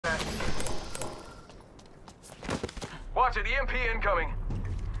Watch it, EMP incoming.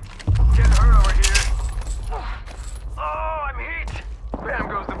 Getting hurt over here. Oh, I'm hit. Bam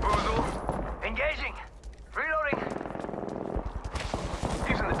goes the boozle. Engaging. Reloading.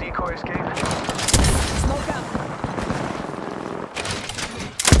 Using the decoy escape. Smoke out.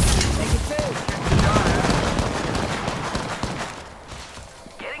 Make it food.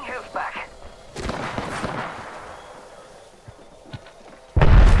 Getting health back.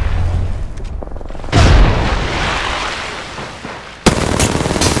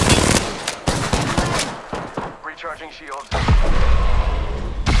 Recharging shields.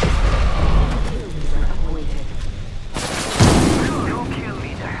 No kill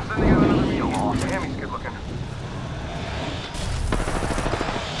leader. Sending out another meal. Oh, Sammy's good looking.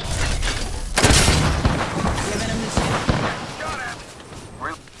 Got it.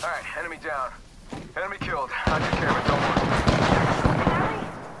 Alright, enemy down. Enemy killed. I took care of it, don't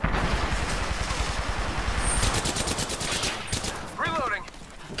worry. Reloading.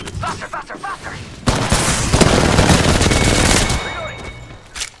 Faster, faster, faster.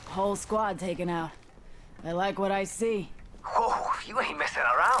 Whole squad taken out. I like what I see. Whoa, you ain't messing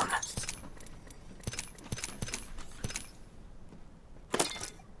around.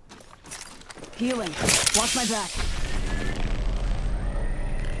 Healing. Watch my back.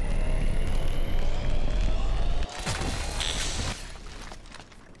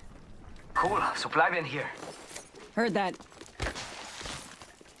 Cool, supply bin here. Heard that.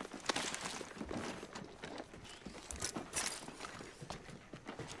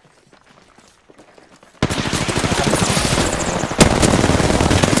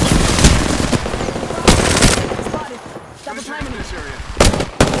 Double timing this area.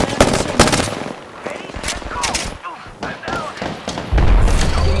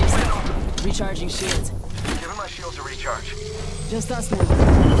 Recharging shields. Giving my shields a recharge. Just us now.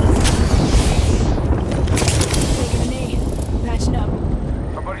 Taking a knee. Patching up.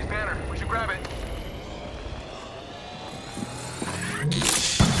 Our buddy's banner. We should grab it.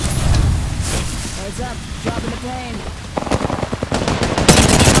 Heads up. Dropping the pain.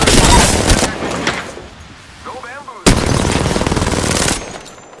 Go bamboos.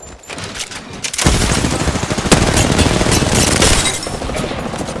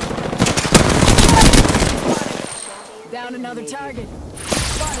 Down another target.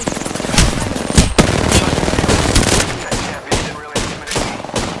 Spotted. That champion didn't really intimidate me.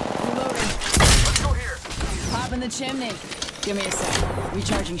 Reloading. Let's go here. Pop in the chimney. Give me a sec.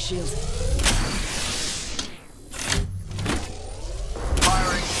 Recharging shields.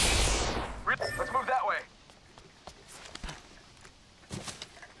 Firing. Let's move that way.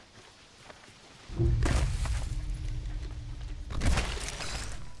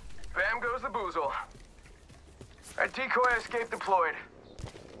 Bam goes the boozle. Our decoy escape deployed.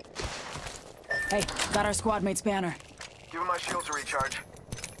 Hey, got our squad mate's banner. Giving my shields a recharge.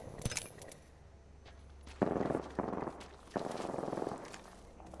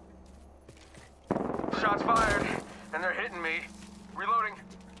 Shots fired, and they're hitting me. Reloading.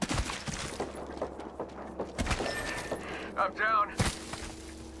 I'm down.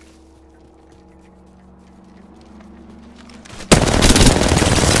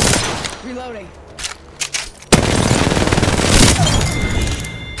 Reloading.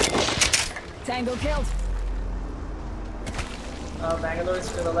 Tango killed. Bangalore is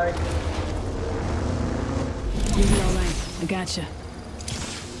still alive. You be all right. I gotcha.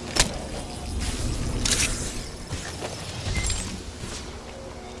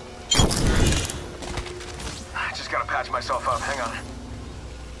 I just gotta patch myself up. Hang on.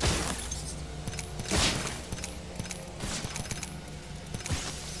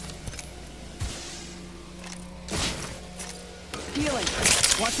 Healing.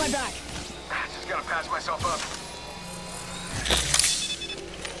 Watch my back. Just gotta patch myself up.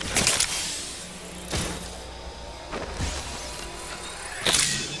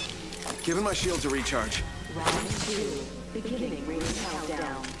 Giving my shields a recharge. Round 2. Beginning ring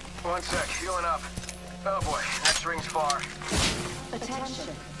countdown. 1 sec, healing up. Oh boy, that string's far.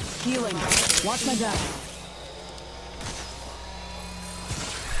 Attention. Healing. Watch my back.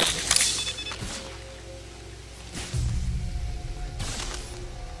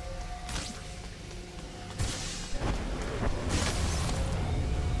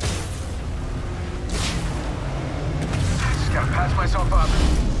 Just gotta patch myself up.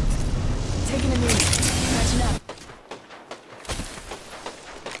 Taking a knee. Patching up.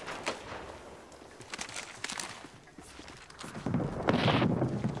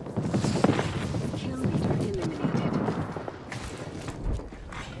 Kill leader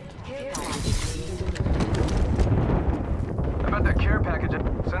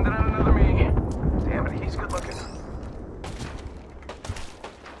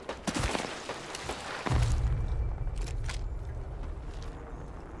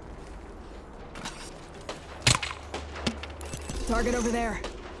Target over there.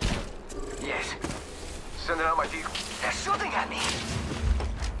 Yes. Sending out my decoy. They're shooting at me.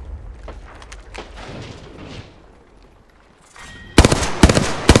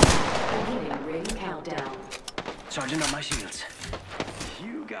 Beginning ring countdown. Charging up my shields.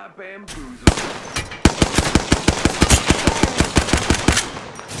 You got bamboozled.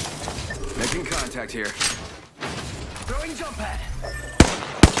 Making contact here. Throwing jump pad.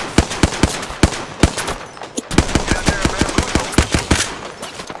 Get out there, bamboozle.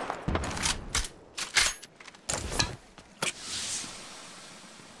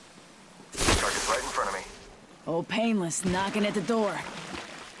 Target's right in front of me. Old Painless knocking at the door.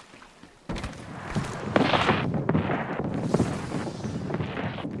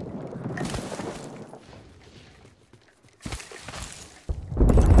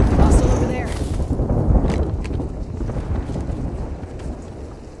 Hostile over there.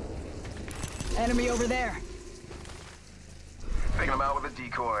 Enemy over there. Taking him out with a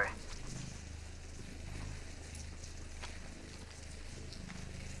decoy.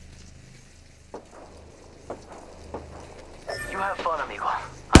 You have fun, amigo.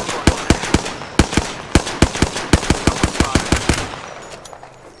 I'm going over there.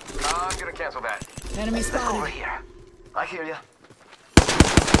 I'm gonna cancel that. Enemy Over spotted. here. I hear ya.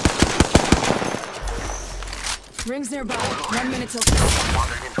 Rings nearby. 1 minute till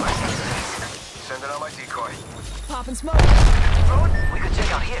Wandering into my senses. Sending out my decoy. pop and smoke. Road? We could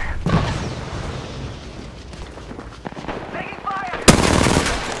check out here. Taking fire!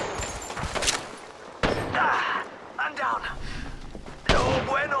 Ah, I'm down. No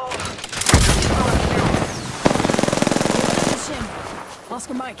bueno. Shin.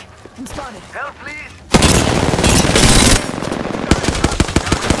 Oscar Mike. I'm spotted. Help, please.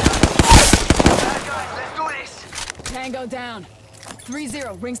 Bad guys, let's do this. Tango down.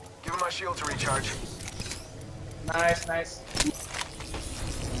 3-0. Rings. Give him my shield to recharge. Nice, nice.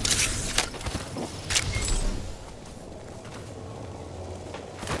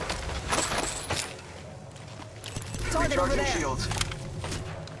 Target over Recharging there. shields.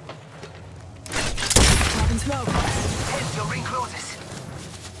 Pop and smoke. Head till ring closes.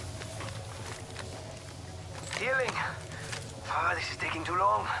 Healing. Ah, this is taking too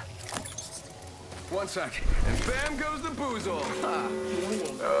long. 1 sec, and bam goes the boozle. Ha.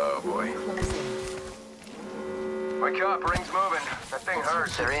 Oh boy. Closing. Wake up, ring's moving. That thing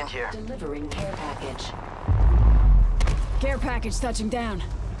hurts. They're in here. Delivering care package. Care package touching down.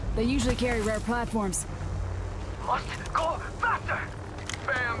 They usually carry rare platforms. Must go faster.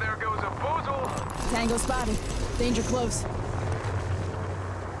 Bam, there goes a boozle. Tango spotted. Danger close.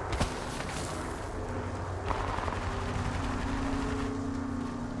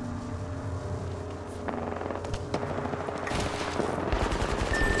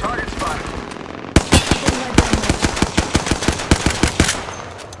 Target spotted. Getting right down there.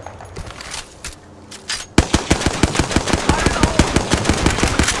 Fire in the hole.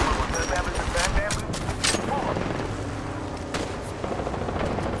 Bam, bam, bam. Oh.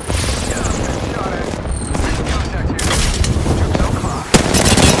 Yeah, shot at. Contact here. Shoot so close.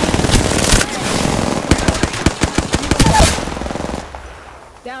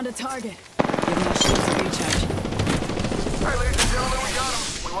 Down to target. Give my shields a recharge. All right, ladies and gentlemen, we got him.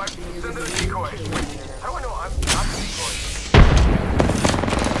 We wiped. Send in a decoy. How do I know I'm not the decoy?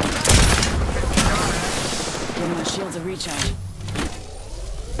 Give my shields a recharge.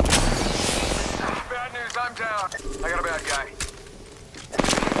 Bad news, I'm down. I got a bad guy.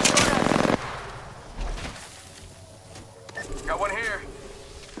 Got one here.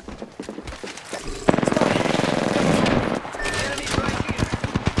 Enemies right here.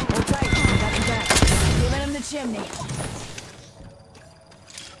 Hold tight. Got your back. Giving him the chimney.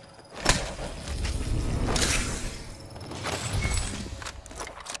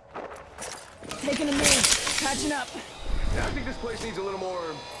 Taking a knee. Patching up. I think this place needs a little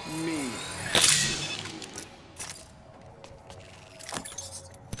more me.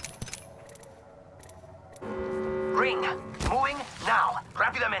 Ring. Moving now.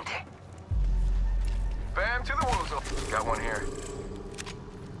 Rápidamente. Bam to the woozle. Got one here.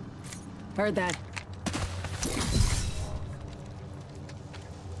 Heard that.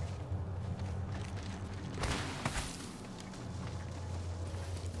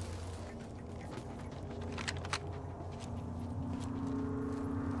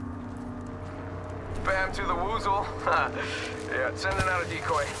 Bam to the woozle. Yeah, sending out a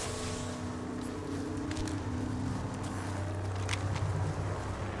decoy.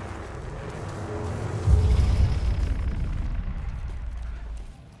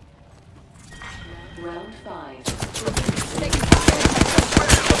 Round 5. Taking fire.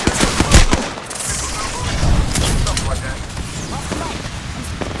 Something like that. Oscar Mike.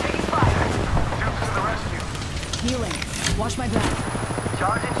 Watch my back.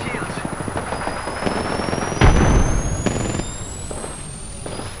 Charging shields.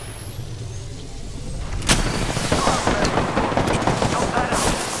 Help that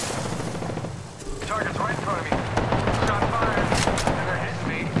out. Target's right in front of me. Shot fired. And they're hitting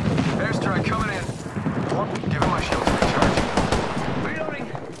me. Airstrike coming in. Give him my shields to recharge. Reloading.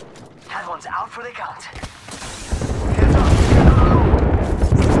 That one's out for the count. Heads up.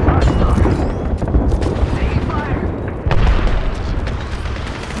 Taking fire.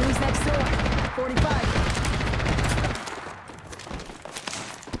 Who's next door? 45.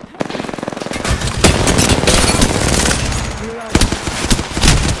 Reload.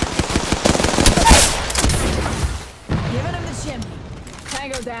 Giving him the chimney.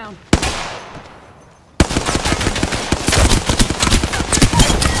 Tango down.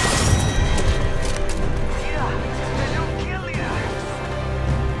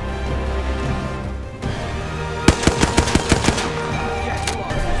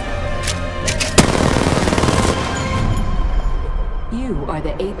 You are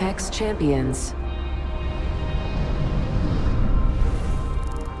the Apex Champions.